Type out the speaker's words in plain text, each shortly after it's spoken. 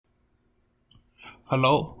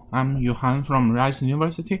Hello, I'm Yuhan from Rice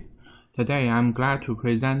University. Today I'm glad to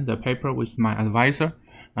present the paper with my advisor,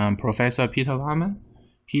 Professor Peter Varman,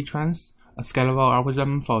 pTrans, a scalable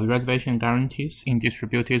algorithm for reservation guarantees in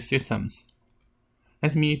distributed systems.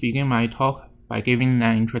 Let me begin my talk by giving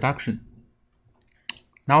an introduction.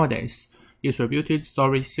 Nowadays, distributed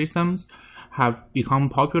storage systems have become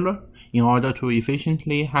popular in order to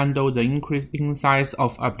efficiently handle the increasing size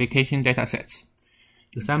of application datasets.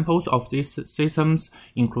 Examples of these systems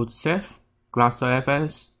include Ceph,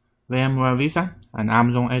 GlusterFS, VMware vSAN, and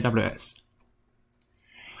Amazon AWS.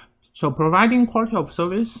 So providing quality of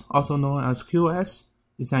service, also known as QoS,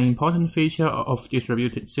 is an important feature of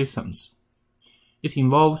distributed systems. It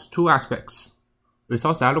involves two aspects: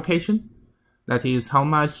 resource allocation, that is how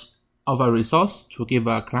much of a resource to give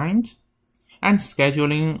a client, and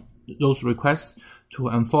scheduling those requests to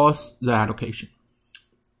enforce the allocation.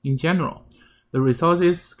 In general, the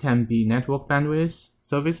resources can be network bandwidth,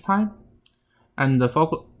 service time, and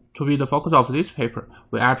to be the focus of this paper,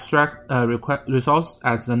 we abstract a resource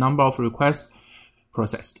as the number of requests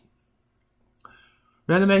processed.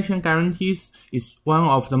 Reservation guarantees is one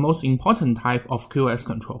of the most important type of QoS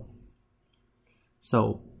control.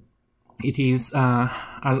 So it is a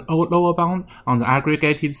lower bound on the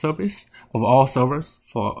aggregated service of all servers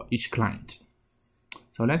for each client.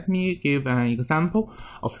 So let me give an example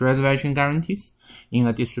of reservation guarantees in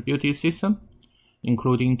a distributed system,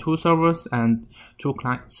 including two servers and two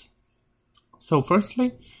clients. So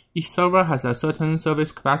firstly, each server has a certain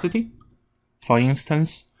service capacity. For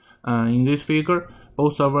instance, in this figure,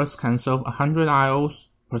 both servers can serve 100 IOs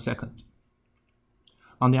per second.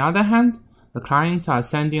 On the other hand, the clients are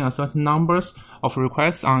sending a certain numbers of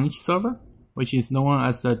requests on each server, which is known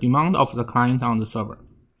as the demand of the client on the server.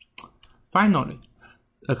 Finally,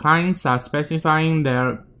 the clients are specifying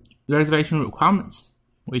their reservation requirements,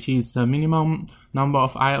 which is the minimum number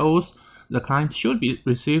of IOs the client should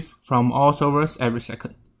receive from all servers every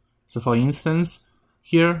second. So for instance,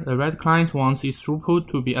 here the red client wants its throughput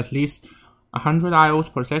to be at least 100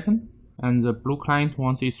 IOs per second, and the blue client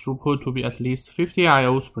wants its throughput to be at least 50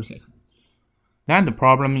 IOs per second. Then the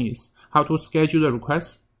problem is how to schedule the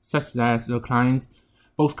requests such that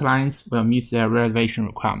both clients will meet their reservation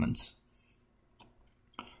requirements.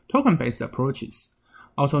 Token-based approaches,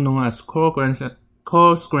 also known as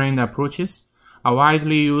coarse-grained approaches, are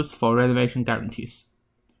widely used for reservation guarantees.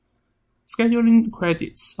 Scheduling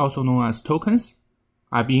credits, also known as tokens,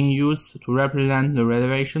 are being used to represent the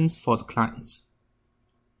reservations for the clients.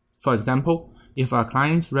 For example, if a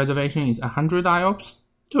client's reservation is 100 IOPS,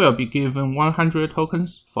 it will be given 100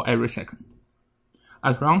 tokens for every second.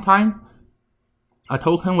 At runtime, a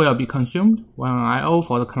token will be consumed when an IO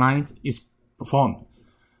for the client is performed,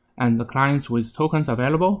 and the clients with tokens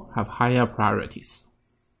available have higher priorities.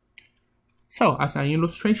 So, as an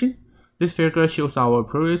illustration, this figure shows our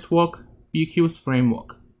previous work, BQ's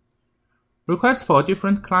framework. Requests for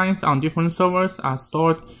different clients on different servers are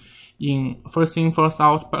stored in first-in,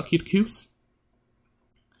 first-out bucket queues,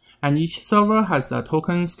 and each server has a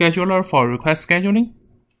token scheduler for request scheduling,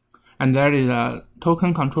 and there is a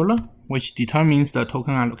token controller which determines the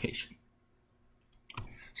token allocation.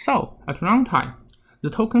 So, at runtime, the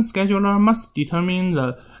token scheduler must determine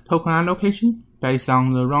the token allocation based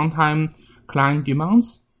on the runtime client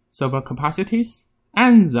demands, server capacities,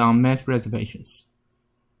 and the unmet reservations.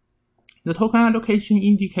 The token allocation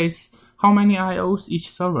indicates how many IOs each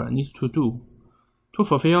server needs to do to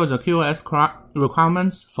fulfill the QoS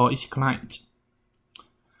requirements for each client.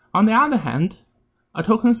 On the other hand, a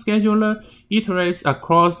token scheduler iterates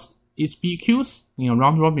across its BQs in a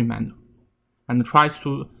round-robin manner and tries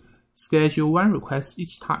to schedule one request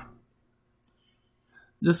each time.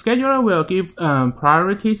 The scheduler will give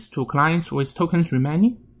priorities to clients with tokens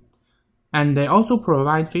remaining, and they also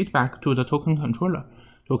provide feedback to the token controller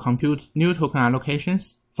to compute new token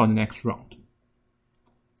allocations for the next round.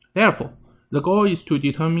 Therefore, the goal is to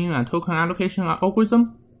determine a token allocation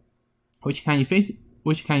algorithm which can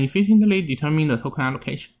efficiently determine the token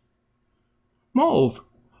allocation. Moreover,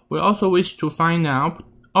 we also wish to find an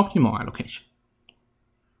optimal allocation,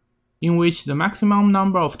 in which the maximum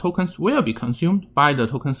number of tokens will be consumed by the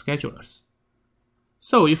token schedulers.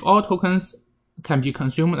 So if all tokens can be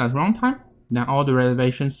consumed at runtime, then all the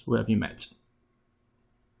reservations will be met.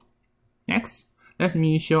 Next, let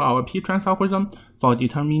me show our pTrans algorithm for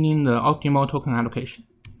determining the optimal token allocation.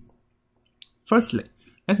 Firstly,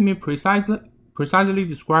 let me precisely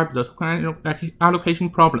describe the token allocation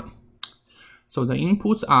problem. So the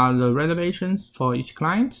inputs are the reservations for each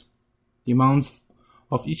client, demands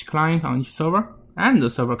of each client on each server, and the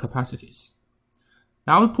server capacities.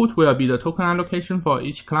 The output will be the token allocation for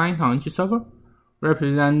each client on each server,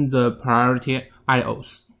 represent the priority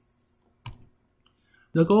IOs.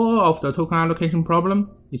 The goal of the token allocation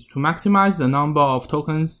problem is to maximize the number of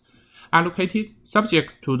tokens allocated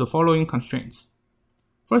subject to the following constraints.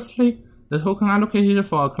 Firstly, the token allocated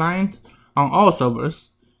for a client on all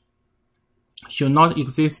servers should not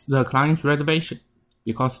exceed the client's reservation,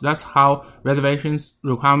 because that's how reservations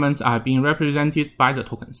requirements are being represented by the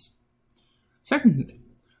tokens. Secondly,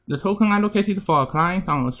 the token allocated for a client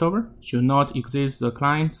on a server should not exceed the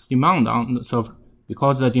client's demand on the server,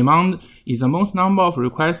 because the demand is the most number of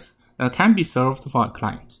requests that can be served for a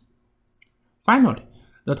client. Finally,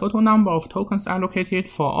 the total number of tokens allocated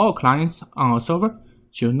for all clients on a server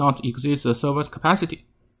should not exceed the server's capacity,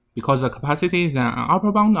 because the capacity is an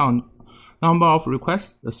upper bound on number of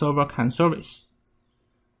requests the server can service.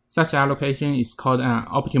 Such allocation is called an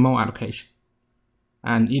optimal allocation,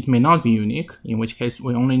 and it may not be unique, in which case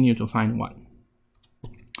we only need to find one.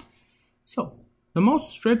 So, the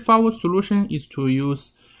most straightforward solution is to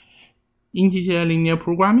use integer linear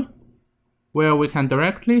programming, where we can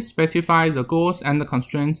directly specify the goals and the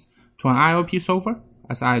constraints to an IOP solver,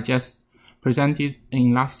 as I just presented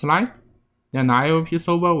in last slide. Then the IOP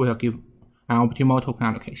solver will give an optimal token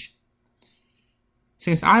allocation.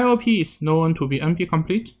 Since IOP is known to be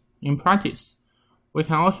NP-complete, in practice, we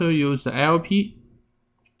can also use the LP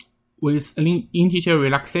with integer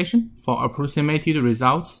relaxation for approximated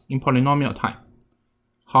results in polynomial time.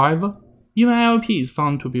 However, even LP is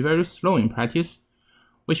found to be very slow in practice,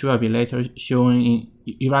 which will be later shown in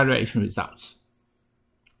evaluation results.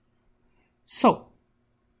 So,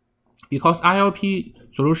 because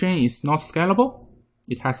IOP solution is not scalable,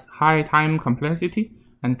 it has high time complexity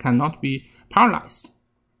and cannot be parallelized.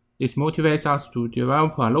 This motivates us to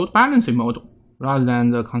develop a load balancing model rather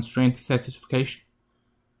than the constraint satisfaction,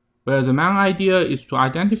 where the main idea is to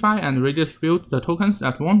identify and redistribute the tokens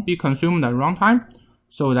that won't be consumed at runtime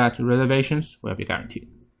so that reservations will be guaranteed.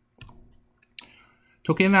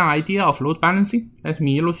 To give an idea of load balancing, let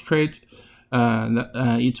me illustrate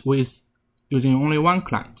it with using only one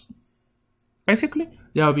client. Basically,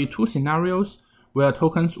 there will be two scenarios where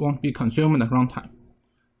tokens won't be consumed at runtime.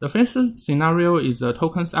 The first scenario is the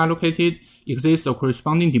tokens allocated exceeds the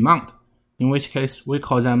corresponding demand, in which case we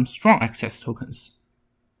call them strong access tokens.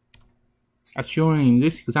 As shown in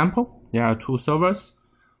this example, there are two servers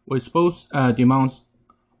with both demands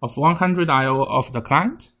of 100 IO of the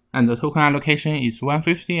client, and the token allocation is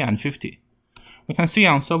 150 and 50. We can see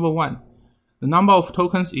on server 1, the number of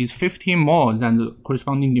tokens is 50 more than the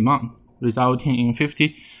corresponding demand, resulting in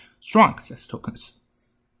 50 strong access tokens.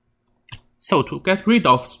 So to get rid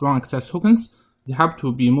of strong access tokens, they have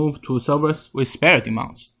to be moved to servers with spare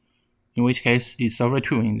demands, in which case is server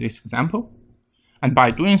 2 in this example. And by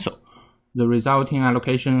doing so, the resulting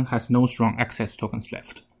allocation has no strong access tokens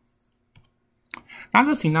left.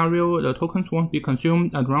 Another scenario, the tokens won't be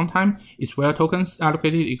consumed at runtime, is where tokens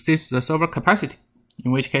allocated exceeds the server capacity,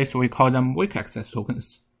 in which case we call them weak access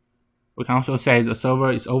tokens. We can also say the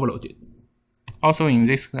server is overloaded. Also in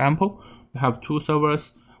this example, we have two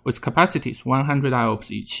servers with capacities 100 IOPS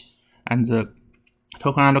each, and the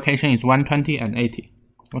token allocation is 120 and 80.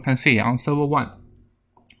 We can see on server 1,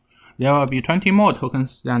 there will be 20 more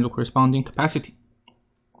tokens than the corresponding capacity,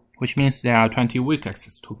 which means there are 20 weak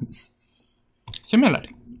access tokens.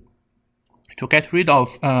 Similarly, to get rid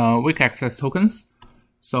of weak access tokens,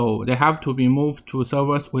 so they have to be moved to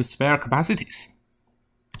servers with spare capacities,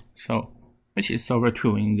 so which is server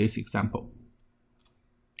 2 in this example.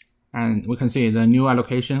 And we can see the new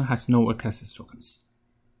allocation has no weak access tokens.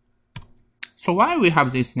 So why we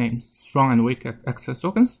have these names, strong and weak access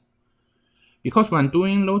tokens? Because when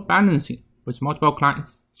doing load balancing with multiple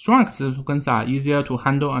clients, strong access tokens are easier to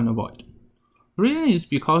handle and avoid. The reason is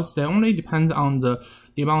because they only depend on the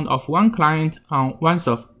demand of one client on one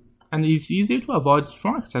server, and it's easy to avoid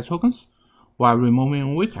strong access tokens while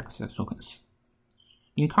removing weak access tokens.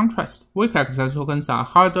 In contrast, weak access tokens are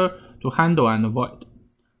harder to handle and avoid.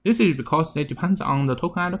 This is because they depend on the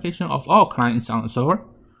token allocation of all clients on the server,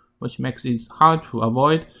 which makes it hard to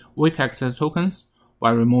avoid weak access tokens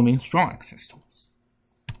while removing strong access tokens.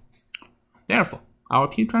 Therefore, our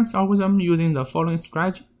pTrans algorithm using the following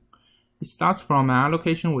strategy. It starts from an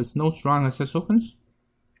allocation with no strong access tokens,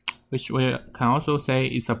 which we can also say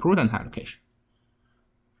is a prudent allocation.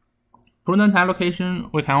 Prudent allocation,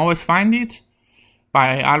 we can always find it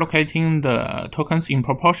by allocating the tokens in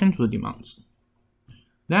proportion to the demands.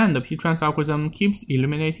 Then the pTrans algorithm keeps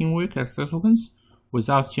eliminating weak access tokens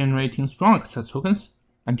without generating strong access tokens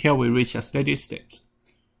until we reach a steady state.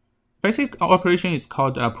 Basic operation is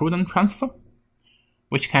called a prudent transfer,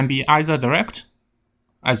 which can be either direct,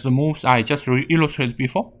 as the moves I just illustrated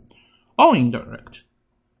before, or indirect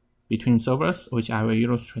between servers, which I will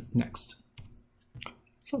illustrate next.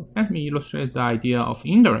 So let me illustrate the idea of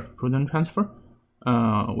indirect prudent transfer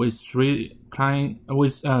with the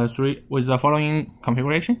following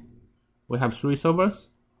configuration. We have 3 servers,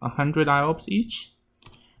 100 IOPS each,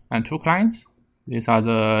 and 2 clients. These are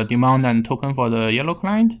the demand and token for the yellow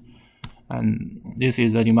client, and this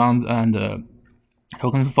is the demand and the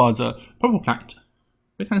token for the purple client.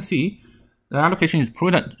 We can see the allocation is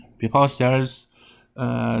prudent because there's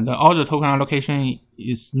all the token allocation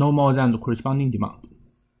is no more than the corresponding demand.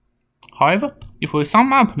 However, if we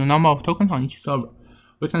sum up the number of tokens on each server,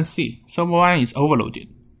 we can see server 1 is overloaded,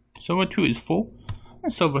 server 2 is full,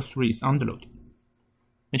 and server 3 is underloaded,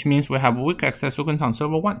 which means we have weak access tokens on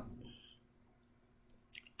server 1.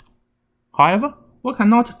 However, we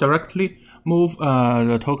cannot directly move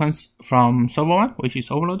the tokens from server 1, which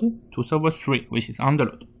is overloaded, to server 3, which is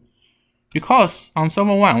underloaded, because on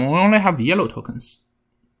server 1 we only have yellow tokens.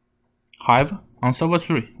 However, on server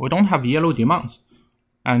 3 we don't have yellow demands,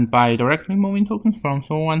 and by directly moving tokens from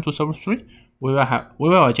server 1 to server 3, we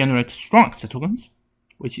will generate strong access tokens,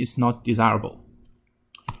 which is not desirable.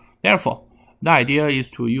 Therefore, the idea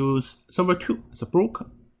is to use server 2 as a broker.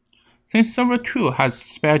 Since server 2 has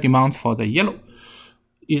spare demands for the yellow,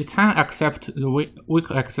 it can accept the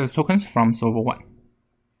weak access tokens from server 1.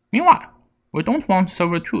 Meanwhile, we don't want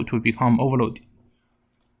server 2 to become overloaded.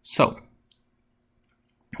 So,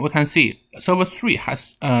 we can see server 3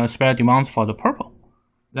 has spare demands for the purple.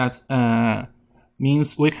 That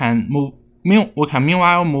means we can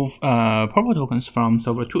meanwhile move purple tokens from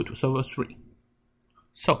server 2 to server 3.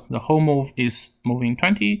 So the whole move is moving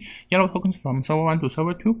 20 yellow tokens from server 1 to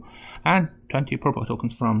server 2 and 20 purple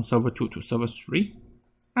tokens from server 2 to server 3.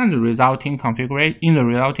 And in the resulting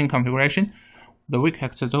configuration, the weak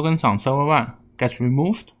access tokens on server 1 gets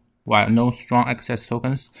removed while no strong access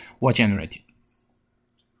tokens were generated.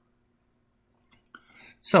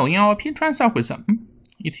 So in our pTrans algorithm,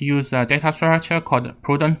 it uses a data structure called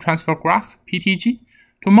prudent transfer graph (pTG)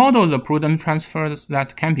 to model the prudent transfers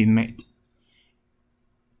that can be made.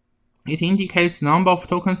 It indicates the number of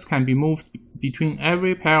tokens can be moved between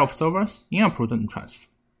every pair of servers in a prudent transfer.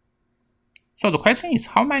 So the question is,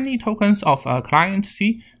 how many tokens of client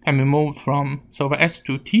C can be moved from server S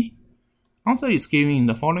to T? Answer is given in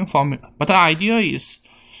the following formula. But the idea is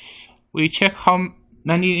we check how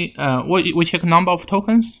many we check number of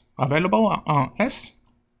tokens available on S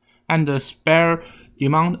and the spare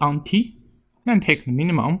demand on T, then take the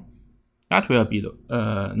minimum. That will be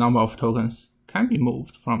the number of tokens can be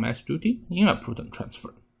moved from S to T in a prudent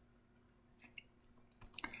transfer.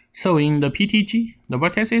 So in the pTG, the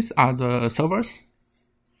vertices are the servers.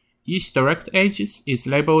 Each direct edge is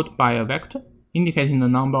labeled by a vector, indicating the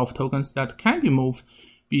number of tokens that can be moved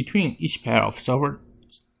between each pair of servers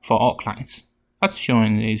for all clients, as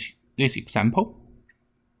shown in this example.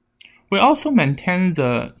 We also maintain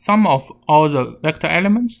the sum of all the vector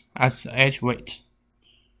elements as the edge weight,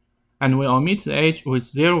 and we omit the edge with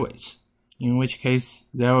 0 weights, in which case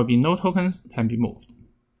there will be no tokens can be moved.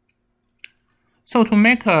 So to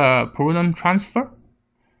make a prudent transfer,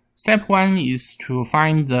 step 1 is to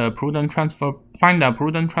find a prudent transfer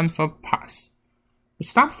path. We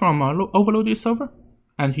start from an overloaded server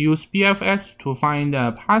and use BFS to find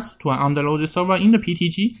a path to an underloaded server in the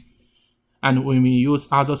pTG, and we may use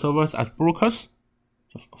other servers as brokers.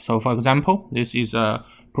 So for example, this is a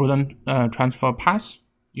prudent transfer path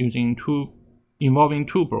involving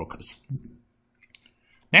 2 brokers.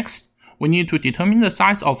 Next, we need to determine the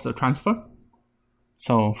size of the transfer.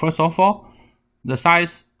 So first of all, the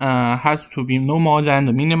size has to be no more than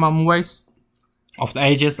the minimum weight of the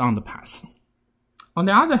edges on the path. On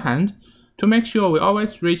the other hand, to make sure we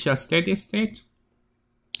always reach a steady state,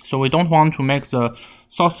 so we don't want to make the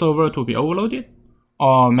source server to be overloaded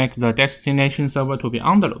or make the destination server to be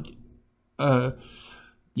underloaded.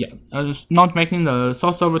 Not making the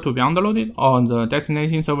source server to be underloaded or the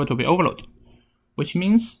destination server to be overloaded, which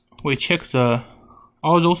means we check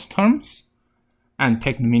all those terms and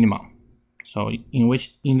take the minimum. So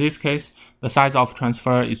in this case, the size of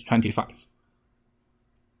transfer is 25.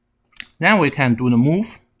 Then we can do the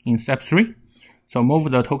move in step 3. So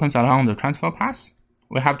move the tokens along the transfer path.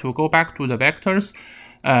 We have to go back to the vectors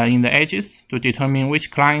in the edges to determine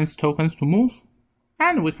which client's tokens to move,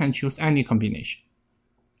 and we can choose any combination.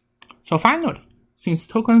 So finally, since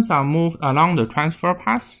tokens are moved along the transfer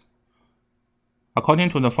path,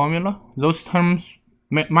 according to the formula, those terms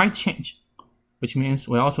might change, which means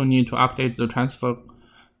we also need to update the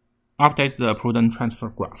prudent transfer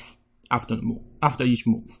graph after each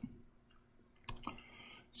move.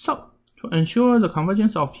 So to ensure the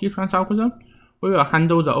convergence of pTrans algorithm, we will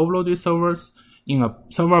handle the overloaded servers in a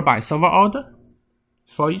server-by-server order.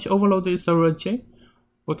 For each overloaded server J,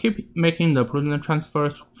 we keep making the prudent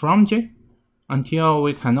transfers from J until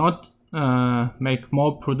we cannot make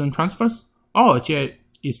more prudent transfers, or J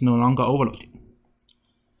is no longer overloaded.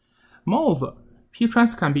 Moreover,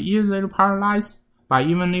 pTrans can be easily parallelized by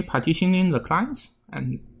evenly partitioning the clients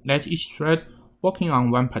and let each thread working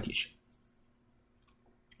on one partition.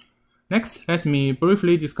 Next, let me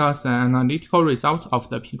briefly discuss the analytical results of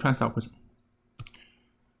the pTrans algorithm.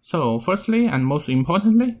 So firstly and most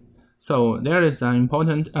importantly, there is an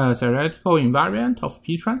important theoretical invariant of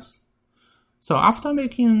pTrans. So after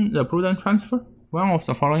making the prudent transfer, one of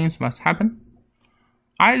the following must happen.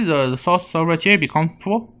 Either the source server J becomes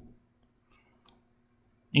full,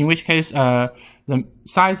 in which case the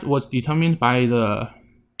size was determined by the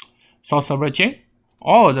source server J,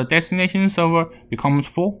 or the destination server becomes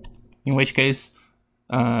full, in which case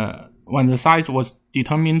when the size was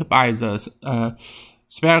determined by the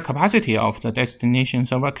spare capacity of the destination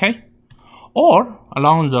server K, or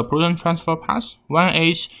along the prudent transfer path, one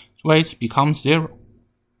edge weight becomes 0,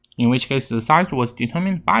 in which case the size was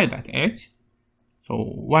determined by that edge. So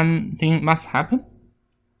one thing must happen.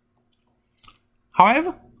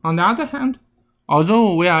 However, on the other hand,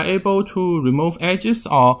 although we are able to remove edges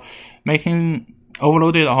or making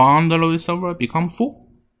overloaded or underloaded server become full,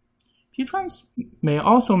 pTrans may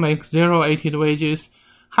also make zero-weighted wedges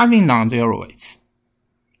having non-zero weights.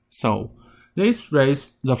 So this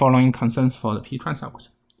raises the following concerns for the pTrans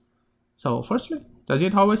algorithm. So firstly, does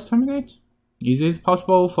it always terminate? Is it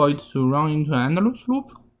possible for it to run into an endless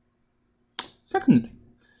loop? Secondly,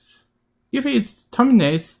 if it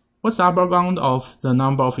terminates, what's the upper bound of the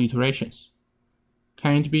number of iterations?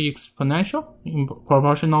 Can it be exponential,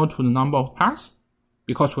 proportional to the number of paths?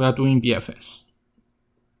 Because we are doing BFS.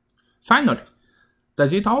 Finally,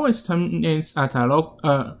 does it always terminate at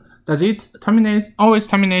a always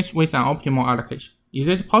terminate with an optimal allocation? Is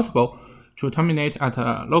it possible to terminate at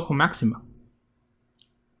a local maxima?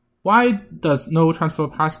 Why does no transfer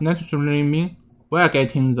path necessarily mean we are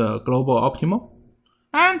getting the global optimal?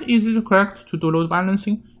 And is it correct to do load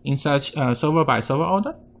balancing in such a server-by-server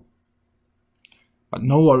order? But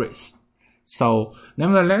no worries. So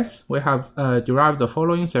nevertheless, we have derived the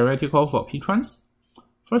following theoretical for pTrans.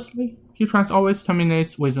 Firstly, pTrans always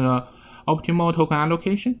terminates with an optimal token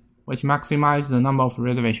allocation, which maximizes the number of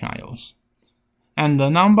reservation IOs. And the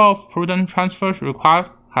number of prudent transfers required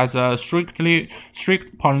has a strict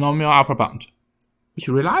polynomial upper bound, which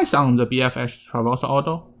relies on the BFS traversal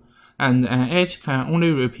order, and an edge can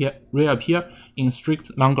only reappear in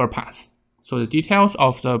strict longer paths. So the details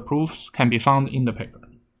of the proofs can be found in the paper.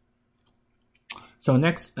 So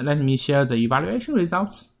next, let me share the evaluation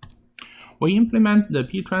results. We implement the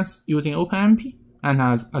pTrans using OpenMP, and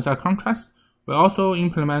as a contrast, we also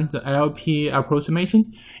implement the LP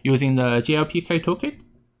approximation using the GLPK toolkit.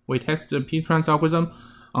 We test the pTrans algorithm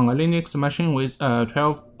on a Linux machine with a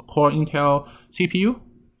 12-core Intel CPU.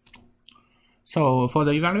 So for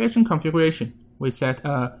the evaluation configuration, we set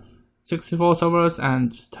 64 servers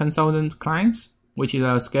and 10,000 clients, which is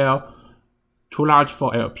a scale too large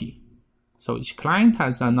for LP. So each client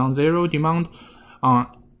has a non-zero demand on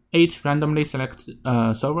 8 randomly selected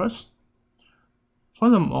servers.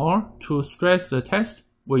 Furthermore, to stress the test,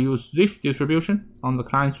 we use Zipf distribution on the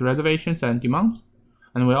client's reservations and demands,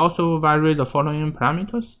 and we also vary the following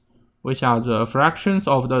parameters, which are the fractions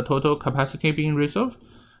of the total capacity being reserved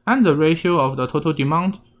and the ratio of the total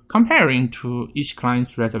demand comparing to each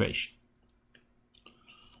client's reservation.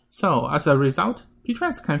 So as a result,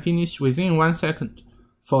 pTrans can finish within 1 second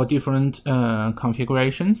for different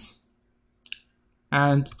configurations.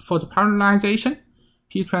 And for the parallelization,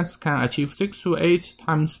 pTrans can achieve 6 to 8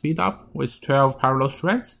 times speedup with 12 parallel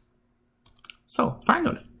threads. So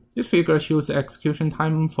finally, this figure shows the execution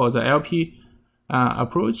time for the LP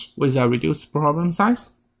approach with a reduced problem size.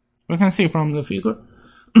 We can see from the figure,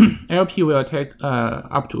 LP will take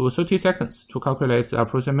up to 30 seconds to calculate the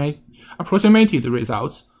approximated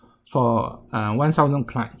results for 1,000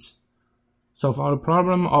 clients. So for the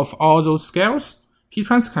problem of all those scales,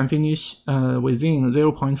 pTrans can finish within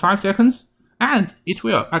 0.5 seconds, and it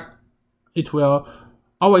will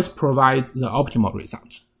always provide the optimal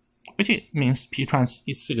result, which means pTrans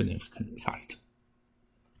is significantly fast.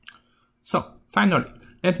 So finally,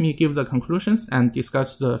 let me give the conclusions and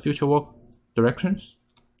discuss the future work directions.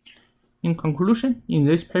 In conclusion, in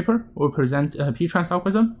this paper, we present a pTrans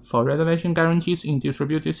algorithm for reservation guarantees in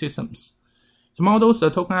distributed systems. It models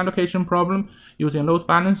the token allocation problem using load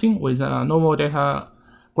balancing with a normal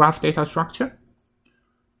graph data structure.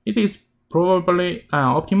 It is probably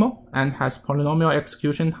optimal and has polynomial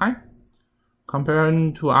execution time.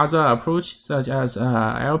 Compared to other approaches such as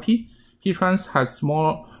LP, pTrans has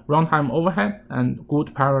small runtime overhead and good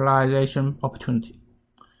parallelization opportunity.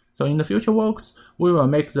 So in the future works, we will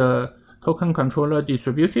make the token controller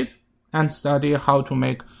distributed and study how to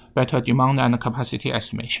make better demand and capacity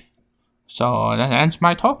estimation. So that ends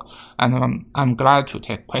my talk, and I'm glad to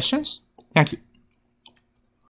take questions. Thank you.